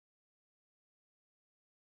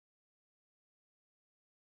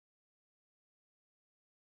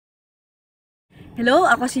Hello,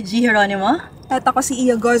 ako si G. Geronimo. At ako si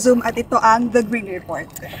Iya Gozum at ito ang The Green Report.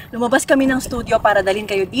 Lumabas kami ng studio para dalhin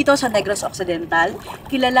kayo dito sa Negros Occidental,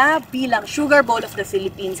 kilala bilang Sugar Bowl of the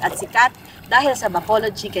Philippines at sikat dahil sa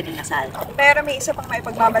Bacolod Chicken Inasal. Pero may isa pang may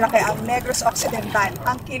pagmamalaki ang Negros Occidental,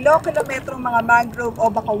 ang kilo-kilometrong mga mangrove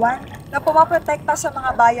o bakawan na pumaprotekta sa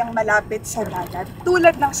mga bayang malapit sa dagat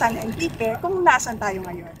tulad ng San Enrique kung nasan tayo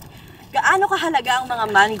ngayon. Gaano kahalaga ang mga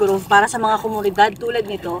mangrove para sa mga komunidad tulad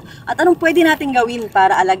nito at anong pwede nating gawin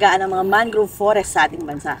para alagaan ang mga mangrove forest sa ating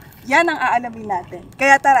bansa? Yan ang aalamin natin.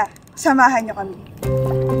 Kaya tara, samahan niyo kami.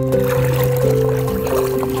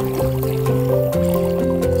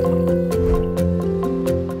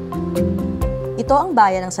 Ito ang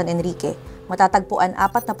bayan ng San Enrique, matatagpuan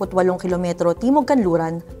 48 kilometro timog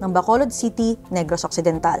kanluran ng Bacolod City, Negros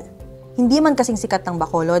Occidental. Hindi man kasing sikat ng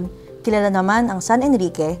Bacolod, kilala naman ang San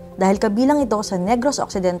Enrique dahil kabilang ito sa Negros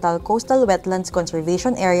Occidental Coastal Wetlands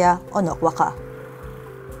Conservation Area o NOCWACA.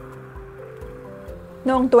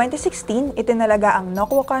 Noong 2016, itinalaga ang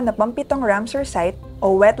NOCWACA na pampitong Ramsar Site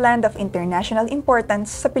o Wetland of International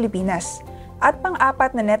Importance sa Pilipinas at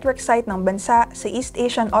pang-apat na network site ng bansa sa East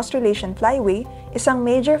Asian Australasian Flyway, isang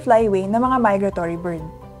major flyway ng mga migratory bird.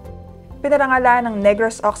 Pinarangalan ng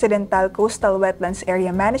Negros Occidental Coastal Wetlands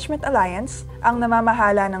Area Management Alliance ang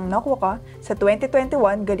namamahala ng NOCWACA sa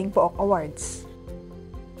 2021 Galing Pook Awards.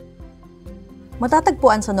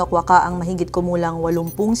 Matatagpuan sa NOCWACA ang mahigit kumulang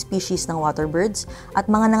 80 species ng waterbirds at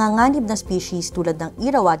mga nanganganib na species tulad ng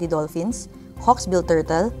Irrawaddy dolphins, hawksbill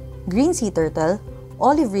turtle, green sea turtle,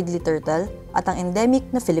 olive ridley turtle, at ang endemic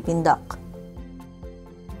na Philippine duck.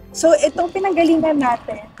 So itong pinanggalingan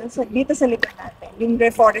natin dito sa likod natin, yung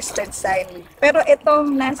reforested side. Pero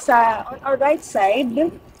itong nasa on our right side,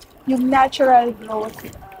 yung natural growth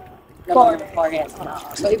forest.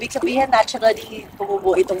 So, ibig sabihin, naturally,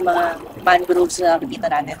 bumubuo itong mga mangroves na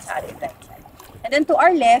nakikita natin sa ating right side. And then to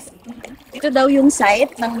our left, ito daw yung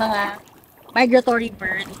site ng mga migratory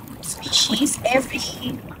bird species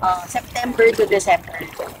every September to December.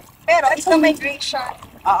 Pero itong migration,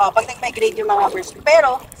 Pag nag-migrate yung mga birds.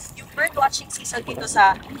 Pero, yung bird watching season dito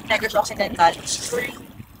sa Negros Occidental is during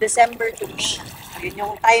December to May. So, yun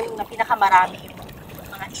yung time na pinakamarami yung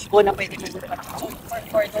mga ibon na pwede mag-bird. So,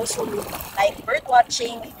 for those who like bird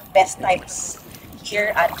watching, best times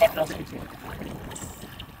here at Negros Occidental.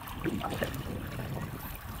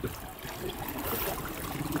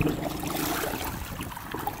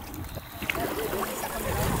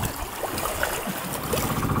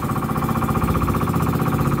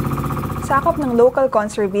 sakop ng local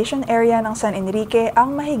conservation area ng San Enrique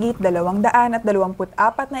ang mahigit 224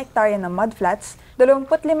 na ektarya ng mudflats, 25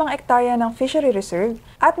 ektarya ng fishery reserve,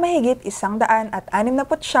 at mahigit 169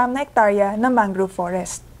 na ektarya ng mangrove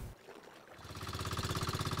forest.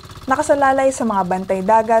 Nakasalalay sa mga bantay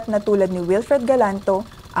dagat na tulad ni Wilfred Galanto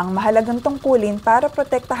ang mahalagang tungkulin para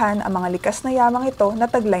protektahan ang mga likas na yamang ito na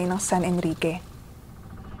taglay ng San Enrique.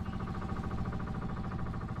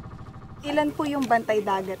 Ilan po yung bantay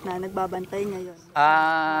dagat na nagbabantay ngayon?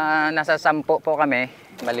 Nasa 10 po kami.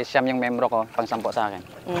 Bali siyam yung membro ko, pang 10 sa akin.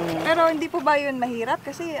 Pero hindi po ba yun mahirap?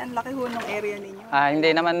 Kasi ang laki ho ng area ninyo.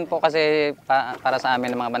 Hindi naman po kasi para sa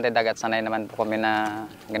amin ng mga bantay dagat, sanay naman po kami na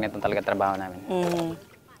ganito talaga trabaho namin.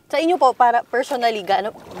 Sa inyo po, para personally,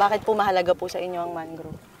 bakit po mahalaga po sa inyo ang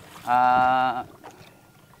mangrove?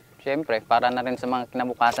 Siyempre, para na rin sa mga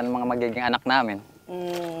kinabukasan ng mga magiging anak namin.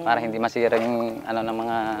 Para hindi masira yung ng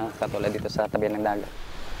mga katulad dito sa tabi ng dagat.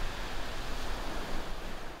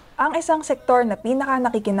 Ang isang sektor na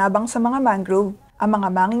pinaka-nakikinabang sa mga mangrove, ang mga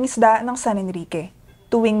mangingisda ng San Enrique.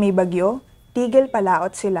 Tuwing may bagyo, tigil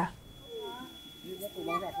palaot sila.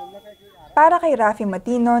 Para kay Rafi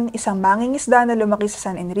Matinon, isang mangingisda na lumaki sa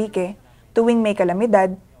San Enrique, tuwing may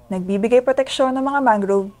kalamidad, nagbibigay proteksyon ng mga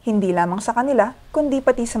mangrove hindi lamang sa kanila, kundi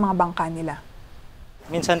pati sa mga bangka nila.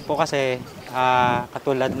 Minsan po kasi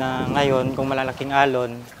katulad na ngayon kung malalaking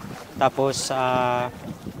alon, tapos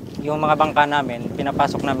yung mga bangka namin,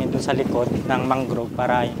 pinapasok namin doon sa likod ng mangrove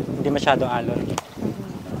para hindi masyado alon.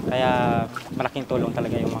 Kaya malaking tulong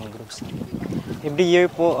talaga yung mangroves. Every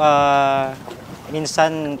year po,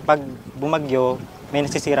 minsan pag bumagyo, may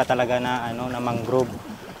nasisira talaga na mangrove.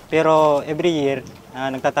 Pero every year,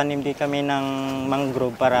 nagtatanim din kami ng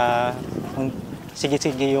mangrove para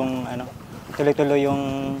sige-sige yung tuloy-tuloy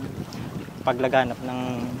yung paglaganap ng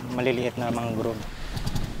maliliit na mangrove.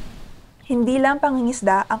 Hindi lang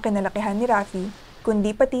pangingisda ang kinalakihan ni Rafi,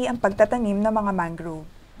 kundi pati ang pagtatanim ng mga mangrove.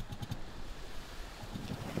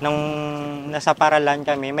 Nung nasa Paralan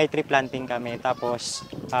kami, may tree planting kami. Tapos,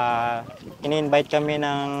 ini-invite kami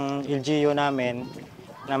ng LGU namin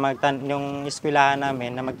na yung eskwelahan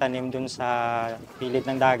namin na magtanim dun sa pilit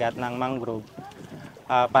ng dagat ng mangrove.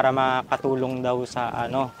 para makatulong daw sa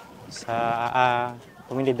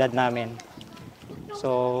komunidad namin.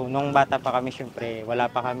 So, nung bata pa kami, syempre,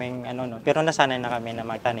 wala pa kaming pero nasanay na kami na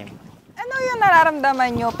magtanim. Ano yung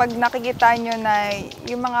nararamdaman nyo pag nakikita nyo na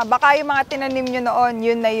yung mga tinanim nyo noon,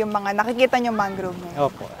 yun na yung mga nakikita nyo mangrove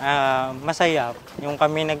nyo? Opo, masaya. Yung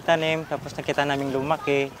kami nagtanim, tapos nakita namin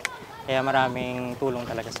lumaki, kaya maraming tulong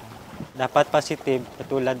talaga sa amin. Dapat positive,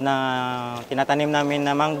 katulad na tinatanim namin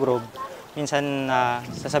na mangrove, minsan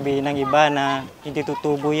sasabihin ng iba na hindi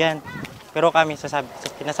tutubo yan. Pero kami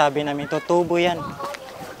sinasabi namin, tutubo yan.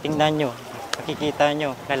 Tingnan nyo, makikita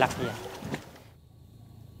nyo, lalaki yan.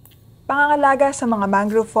 Pangangalaga sa mga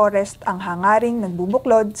mangrove forest ang hangaring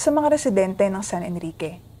nagbubuklod sa mga residente ng San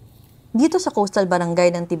Enrique. Dito sa Coastal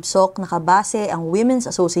Barangay ng Tibsok, nakabase ang Women's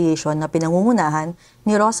Association na pinangungunahan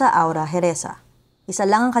ni Rosa Aura Jereza. Isa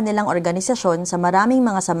lang ang kanilang organisasyon sa maraming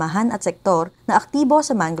mga samahan at sektor na aktibo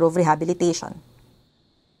sa mangrove rehabilitation.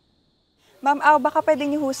 Ma'am baka pwede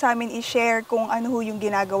niyo sa amin i-share kung ano yung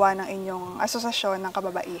ginagawa ng inyong asosasyon ng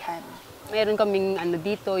kababaihan. Meron kaming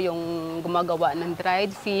dito, yung gumagawa ng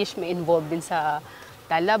dried fish, may involved din sa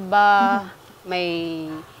talaba,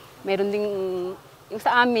 meron ding yung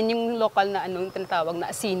sa amin, yung local na yung tinatawag na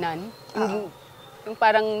asinan, yung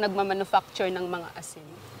parang nagmamanufacture ng mga asin.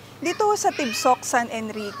 Dito sa Tibsok, San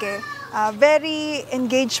Enrique, very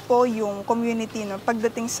engaged po yung community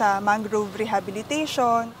pagdating sa mangrove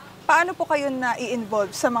rehabilitation. Paano po kayo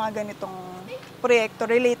na-i-involve sa mga ganitong proyekto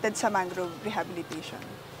related sa mangrove rehabilitation?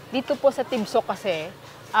 Dito po sa Tibsok kasi,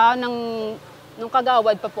 nung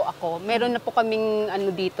kagawad pa po ako, meron na po kaming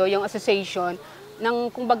dito, yung association,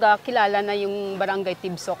 kumbaga kilala na yung Barangay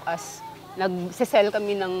Tibsok as nagsisell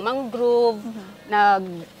kami ng mangrove,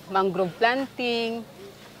 nag-mangrove planting.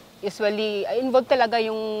 Usually, involved talaga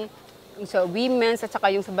yung sa women's at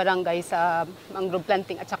saka yung sa barangay sa mangrove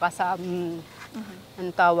planting at saka sa, ang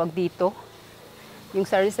tawag dito, yung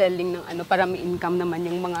sa reselling ng para may income naman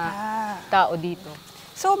yung mga tao dito.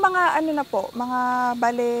 So mga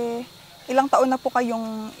ilang taon na po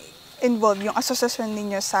kayong involved yung asosasyon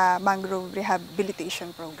ninyo sa mangrove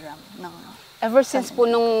rehabilitation program? Ever since po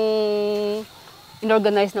nung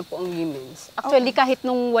inorganize na po ang women's. Actually, kahit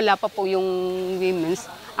nung wala pa po yung women's,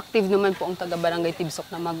 active naman po ang taga-barangay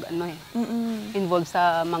Tibsok na involved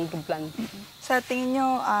sa mangrove planting. Sa tingin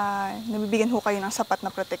nyo, nabibigyan ho kayo ng sapat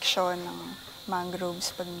na proteksyon ng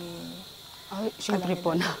mangroves pag Siyempre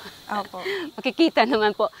po na. Opo. Makikita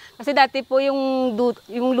naman po. Kasi dati po yung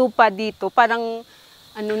lupa dito, parang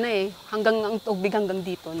hanggang ang tubig hanggang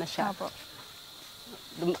dito na siya. Opo.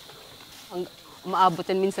 Umaabot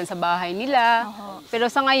yan minsan sa bahay nila.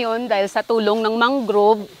 Pero sa ngayon, dahil sa tulong ng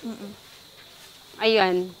mangrove,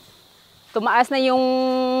 ayan, tumaas na yung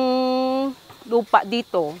lupa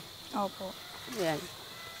dito. Opo. Ayan.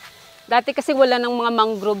 Dati kasi wala ng mga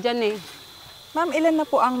mangrove dyan eh. Ma'am, ilan na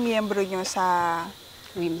po ang miyembro nyo sa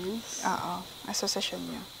women's? Asosasyon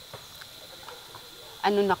nyo?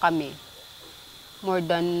 Na kami? More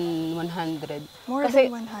than 100. More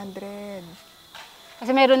than 100.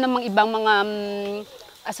 Kasi meron namang ibang mga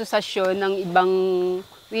asosasyon ng ibang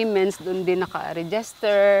women's, doon din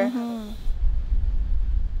naka-register.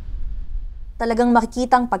 Talagang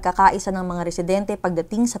makikitang pagkakaisa ng mga residente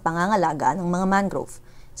pagdating sa pangangalaga ng mga mangrove.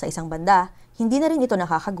 Sa isang banda, hindi na rin ito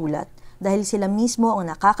nakakagulat dahil sila mismo ang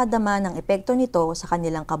nakakadama ng epekto nito sa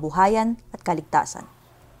kanilang kabuhayan at kaligtasan.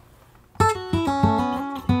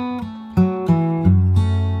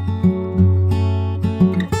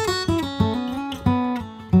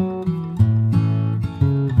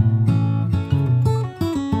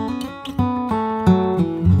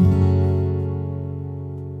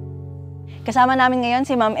 Kasama namin ngayon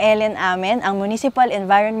si Ma'am Ellen Amen, ang Municipal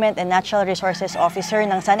Environment and Natural Resources Officer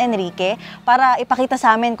ng San Enrique, para ipakita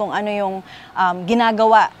sa amin kung ano yung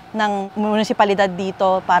ginagawa ng munisipalidad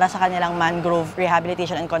dito para sa kanilang mangrove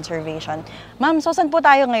rehabilitation and conservation. Ma'am, so saan po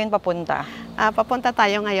tayo ngayon papunta? Papunta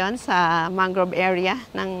tayo ngayon sa mangrove area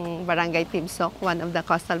ng Barangay Tibsok, one of the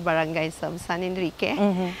coastal barangays of San Enrique.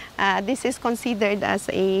 This is considered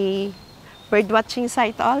as a bird watching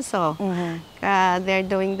site also. They're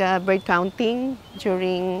doing the bird counting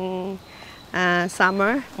during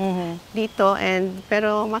summer dito,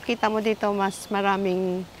 pero makita mo dito mas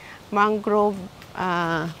maraming mangrove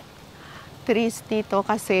trees dito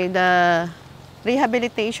kasi the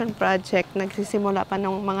rehabilitation project nagsisimula pa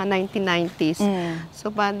ng mga 1990s.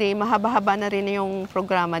 So bali mahaba-haba na rin yung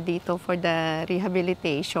programa dito for the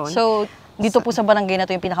rehabilitation. So dito po sa barangay na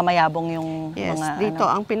to yung pinakamayabong yung mga dito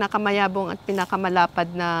ang pinakamayabong at pinakamalapad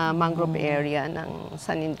na mangrove area ng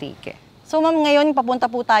San Enrique. So ma'am, ngayon papunta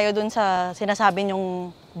po tayo dun sa sinasabi yung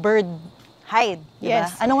bird hide, di ba?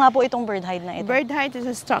 Yes. Ano nga po itong bird hide na ito? Bird hide is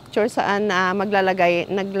a structure saan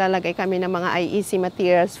naglalagay kami ng mga IEC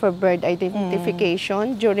materials for bird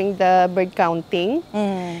identification during the bird counting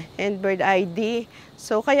and bird ID.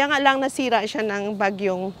 So kaya nga lang nasira siya ng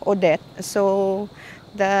bagyong Odette. So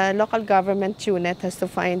the local government unit has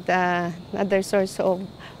to find another source of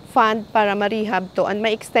fund para ma-rehab to and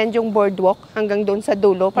ma-extend yung boardwalk hanggang doon sa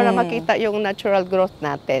dulo para makita yung natural growth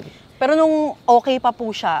natin. Pero nung okay pa po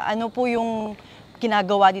siya, ano po yung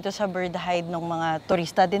ginagawa dito sa bird hide ng mga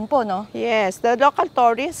turista din po, no? Yes, the local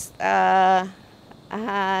tourists,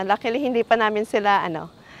 luckily hindi pa namin sila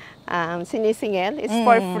sinisingil. It's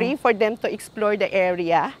for free for them to explore the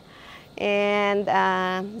area. And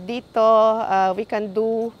dito, we can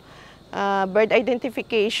do bird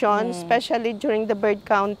identification, especially during the bird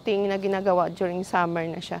counting na ginagawa during summer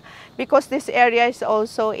na siya. Because this area is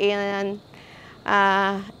also in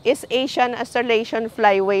East Asian Australasian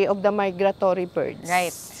flyway of the migratory birds.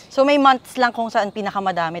 Right. So may months lang kung saan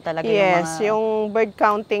pinakamadami talaga yung mga... Yes, yung bird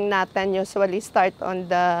counting natin usually start on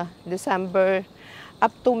the December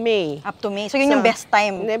up to May. Up to May. So yun yung best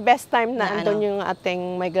time. The best time na Na andun yung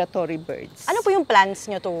ating migratory birds. Ano po yung plans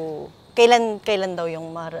nyo to... Kailan daw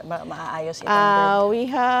yung maaayos itong bird?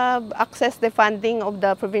 We have accessed the funding of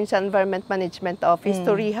the Provincial Environment Management Office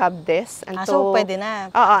to rehab this. And So pwede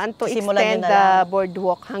na. And to Simulan extend nyo na the lang.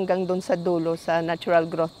 boardwalk hanggang dun sa dulo sa natural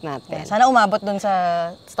growth natin. Sana umabot dun sa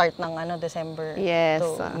start ng December Yes,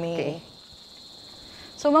 to May. okay.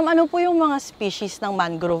 So ma'am, ano po yung mga species ng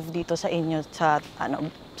mangrove dito sa inyo sa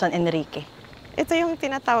San Enrique? Ito yung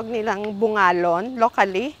tinatawag nilang bungalon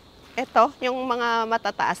locally. Ito, yung mga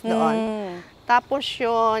matataas doon. Tapos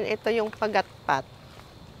ito yung pagatpat.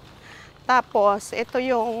 Tapos, ito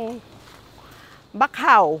yung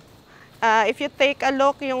bakhaw. If you take a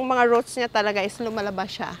look, yung mga roots niya talaga is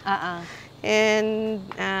lumalabas siya. And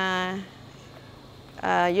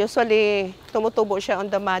usually, tumutubo siya on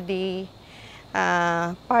the muddy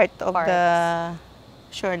part of the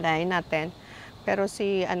shoreline natin. Pero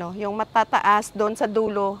yung matataas doon sa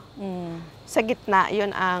dulo, sa gitna,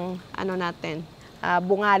 yun ang natin,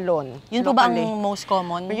 bungalon. Yun po ba ang most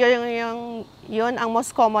common? Yun ang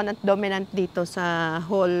most common at dominant dito sa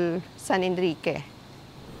whole San Enrique.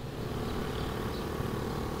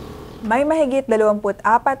 May mahigit 24,000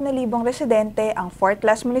 residente ang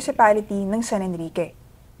 4th-class municipality ng San Enrique.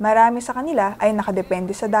 Marami sa kanila ay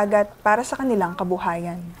nakadepende sa dagat para sa kanilang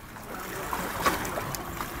kabuhayan.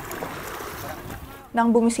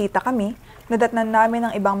 Nang bumisita kami, nadatnan namin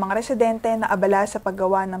ang ibang mga residente na abala sa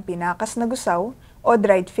paggawa ng pinakas na gusaw o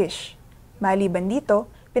dried fish. Maliban dito,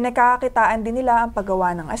 pinagkakakitaan din nila ang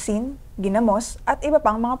paggawa ng asin, ginamos at iba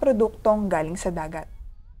pang mga produktong galing sa dagat.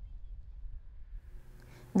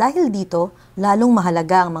 Dahil dito, lalong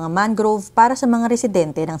mahalaga ang mga mangrove para sa mga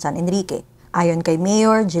residente ng San Enrique, ayon kay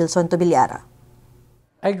Mayor Gilson Tobiliara.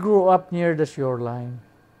 I grew up near the shoreline.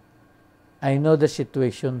 I know the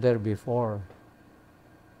situation there before.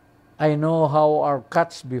 I know how our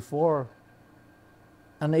catch before,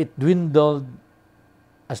 and it dwindled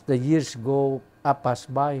as the years pass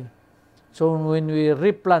by. So when we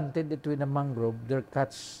replanted it with a mangrove, their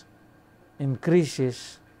catch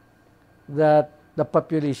increases, that the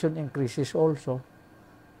population increases also,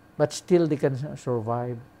 but still they can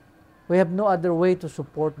survive. We have no other way to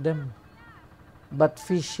support them but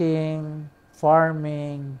fishing,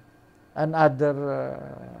 farming, and other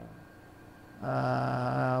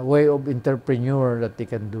way of entrepreneur that they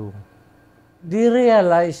can do. They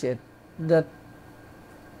realize that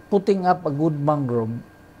putting up a good mangrove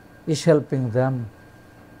is helping them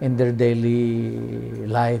in their daily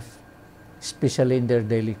life, especially in their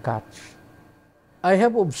daily catch. I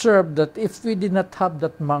have observed that if we did not have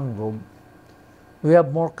that mangrove, we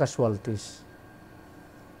have more casualties.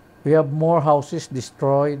 We have more houses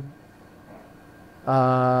destroyed,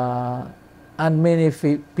 and many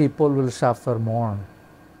people will suffer more.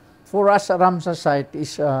 For us, Ramsar site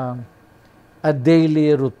is a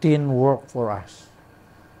daily routine work for us.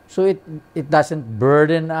 So it doesn't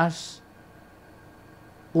burden us.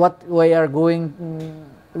 What we are doing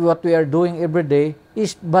every day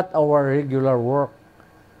is but our regular work.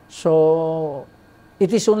 So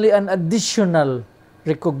it is only an additional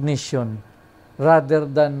recognition rather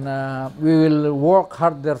than we will work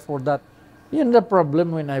harder for that. Yun the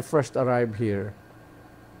problem when I first arrived here.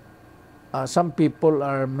 Some people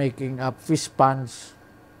are making up fish ponds.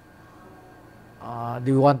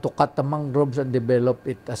 They want to cut the mangroves and develop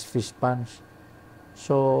it as fish ponds.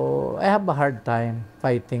 So I have a hard time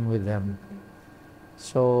fighting with them.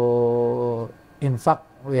 So in fact,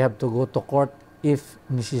 we have to go to court if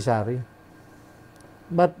necessary.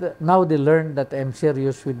 But now they learn that I'm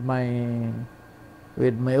serious with my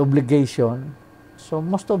obligation. So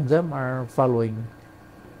most of them are following,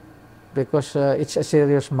 because it's a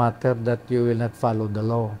serious matter that you will not follow the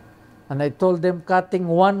law. And I told them cutting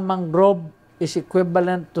one mangrove is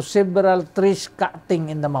equivalent to several trees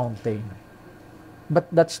cutting in the mountain.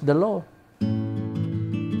 But that's the law.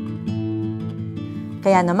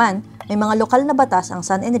 Kaya naman, may mga lokal na batas ang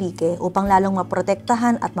San Enrique upang lalong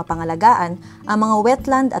maprotektahan at mapangalagaan ang mga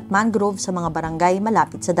wetland at mangrove sa mga barangay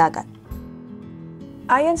malapit sa dagat.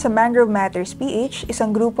 Ayon sa Mangrove Matters PH,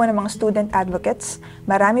 isang grupo ng mga student advocates,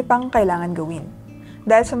 marami pang kailangan gawin.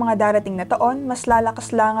 Dahil sa mga darating na taon, mas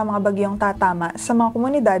lalakas lang ang mga bagyong tatama sa mga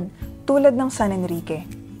komunidad tulad ng San Enrique.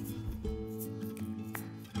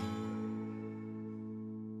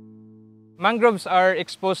 Mangroves are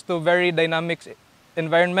exposed to very dynamic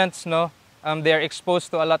environments, no? They are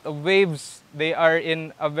exposed to a lot of waves. They are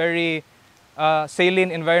in a very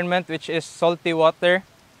saline environment, which is salty water.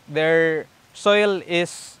 Their soil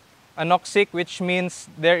is anoxic, which means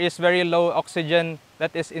there is very low oxygen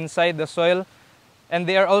that is inside the soil. And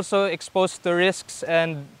they are also exposed to risks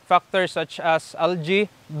and factors such as algae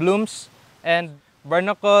blooms and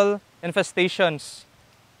barnacle infestations.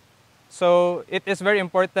 So it is very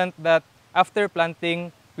important that after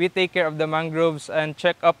planting, we take care of the mangroves and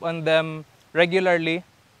check up on them regularly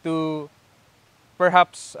to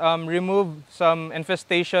perhaps remove some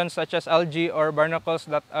infestations such as algae or barnacles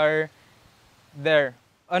that are there.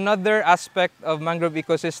 Another aspect of mangrove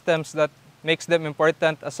ecosystems that makes them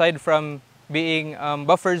important, aside from being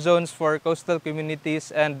buffer zones for coastal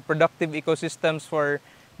communities and productive ecosystems for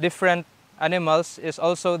different animals, is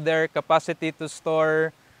also their capacity to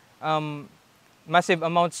store massive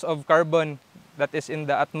amounts of carbon that is in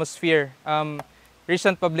the atmosphere.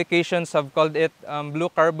 Recent publications have called it blue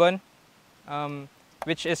carbon,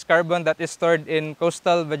 which is carbon that is stored in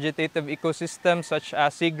coastal vegetative ecosystems such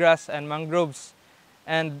as seagrass and mangroves.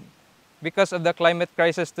 And because of the climate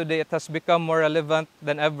crisis today, it has become more relevant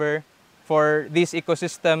than ever for these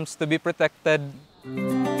ecosystems to be protected.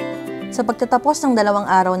 Sa pagtatapos ng 2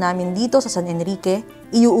 araw namin dito sa San Enrique,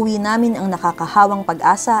 iuuwi namin ang nakakahawang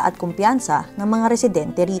pag-asa at kumpiyansa ng mga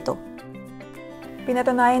residente rito.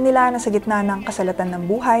 Pinatunayan nila na sa gitna ng kasalatan ng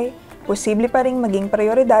buhay, posible pa ring maging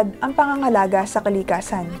prioridad ang pangangalaga sa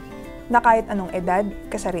kalikasan, na kahit anong edad,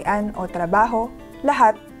 kasarian o trabaho,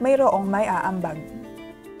 lahat mayroong may aambag.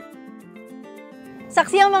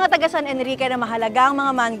 Saksi ang mga taga San Enrique na mahalaga ang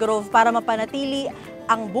mga mangrove para mapanatili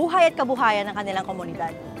ang buhay at kabuhayan ng kanilang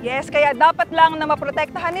komunidad. Yes, kaya dapat lang na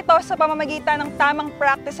maprotektahan ito sa pamamagitan ng tamang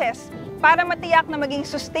practices para matiyak na maging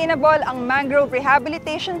sustainable ang mangrove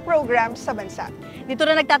rehabilitation program sa bansa. Dito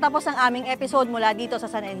na nagtatapos ang aming episode mula dito sa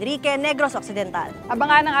San Enrique, Negros Occidental.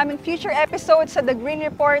 Abangan ang aming future episodes sa The Green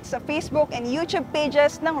Report sa Facebook and YouTube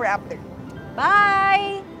pages ng Rappler.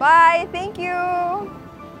 Bye! Bye! Thank you!